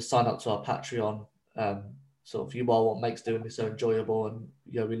 that signed up to our Patreon. Sort of you are what makes doing this so enjoyable, and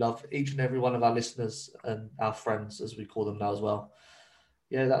we love each and every one of our listeners and our friends, as we call them now as well.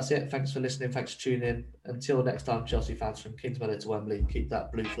 Yeah, that's it. Thanks for listening. Thanks for tuning in. Until next time, Chelsea fans, from Kings Meadow to Wembley, keep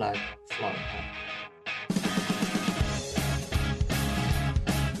that blue flag flying high.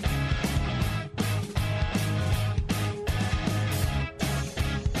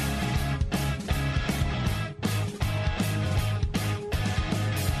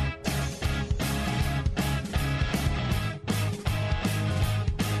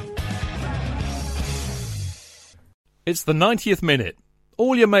 It's the 90th minute.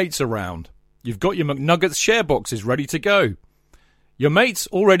 All your mates around. You've got your McNuggets share boxes ready to go. Your mates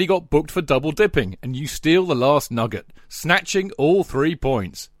already got booked for double dipping, and you steal the last nugget, snatching all 3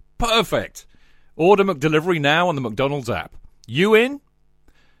 points. Perfect. Order McDelivery now on the McDonald's app. You in?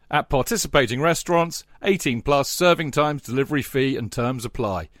 At participating restaurants, 18 plus, serving times, delivery fee and terms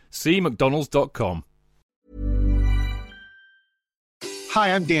apply. See mcdonalds.com.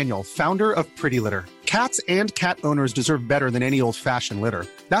 Hi, I'm Daniel, founder of Pretty Litter. Cats and cat owners deserve better than any old-fashioned litter.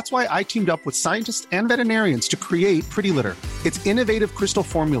 That's why I teamed up with scientists and veterinarians to create Pretty Litter. Its innovative crystal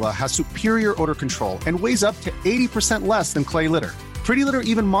formula has superior odor control and weighs up to 80% less than clay litter. Pretty Litter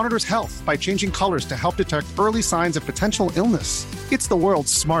even monitors health by changing colors to help detect early signs of potential illness. It's the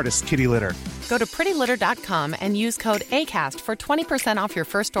world's smartest kitty litter. Go to prettylitter.com and use code ACAST for 20% off your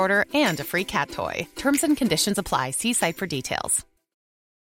first order and a free cat toy. Terms and conditions apply. See site for details.